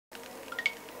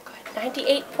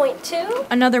98.2.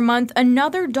 Another month,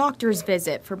 another doctor's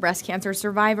visit for breast cancer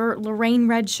survivor Lorraine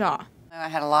Redshaw. I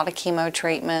had a lot of chemo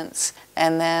treatments,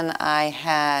 and then I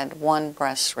had one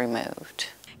breast removed.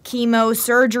 Chemo,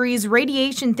 surgeries,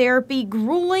 radiation therapy,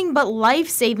 grueling but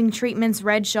life-saving treatments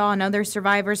Redshaw and other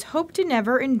survivors hope to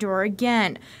never endure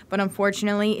again. But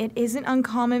unfortunately, it isn't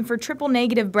uncommon for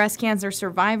triple-negative breast cancer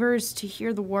survivors to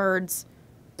hear the words.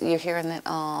 You're hearing that,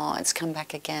 oh, it's come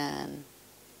back again.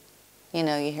 You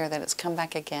know, you hear that it's come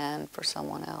back again for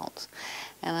someone else.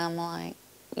 And I'm like,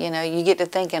 you know, you get to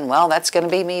thinking, well, that's going to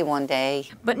be me one day.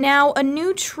 But now a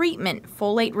new treatment,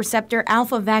 folate receptor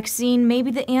alpha vaccine, may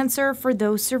be the answer for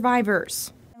those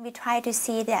survivors. We try to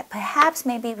see that perhaps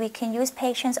maybe we can use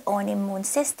patients' own immune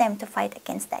system to fight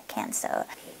against that cancer.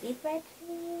 Deep breath.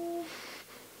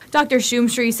 Dr.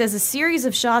 Chumsri says a series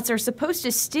of shots are supposed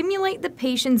to stimulate the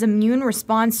patient's immune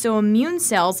response so immune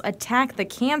cells attack the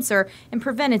cancer and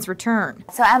prevent its return.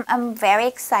 So I'm very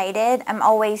excited. I'm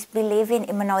always believe in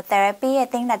immunotherapy. I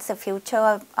think that's the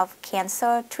future of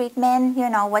cancer treatment. You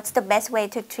know, what's the best way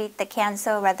to treat the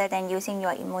cancer rather than using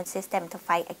your immune system to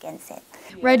fight against it.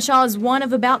 Redshaw is one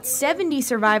of about 70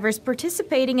 survivors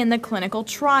participating in the clinical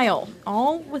trial,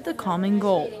 all with a common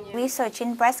goal. Research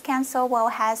in breast cancer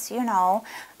has, you know,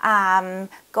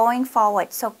 going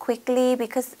forward so quickly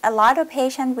because a lot of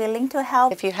patients willing to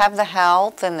help. If you have the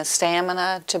health and the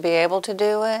stamina to be able to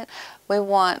do it, we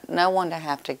want no one to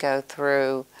have to go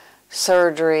through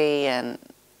surgery and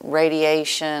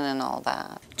radiation and all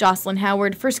that. Jocelyn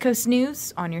Howard, First Coast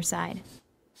News, on your side.